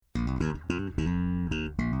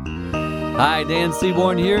Hi, Dan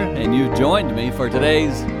Seaborn here, and you've joined me for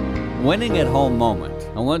today's Winning at Home moment.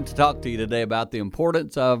 I want to talk to you today about the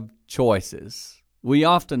importance of choices. We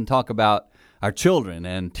often talk about our children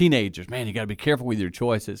and teenagers. Man, you got to be careful with your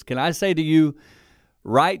choices. Can I say to you,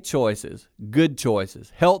 right choices, good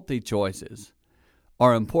choices, healthy choices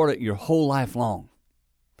are important your whole life long.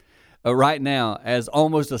 Right now, as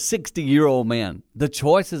almost a 60-year-old man, the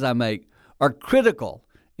choices I make are critical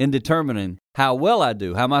in determining how well I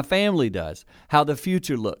do, how my family does, how the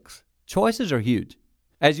future looks. Choices are huge.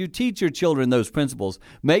 As you teach your children those principles,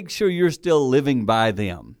 make sure you're still living by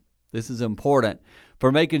them. This is important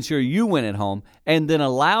for making sure you win at home and then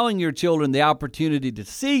allowing your children the opportunity to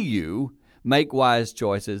see you make wise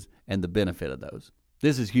choices and the benefit of those.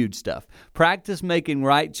 This is huge stuff. Practice making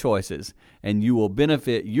right choices, and you will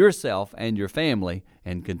benefit yourself and your family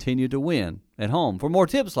and continue to win at home. For more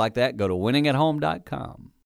tips like that, go to winningathome.com.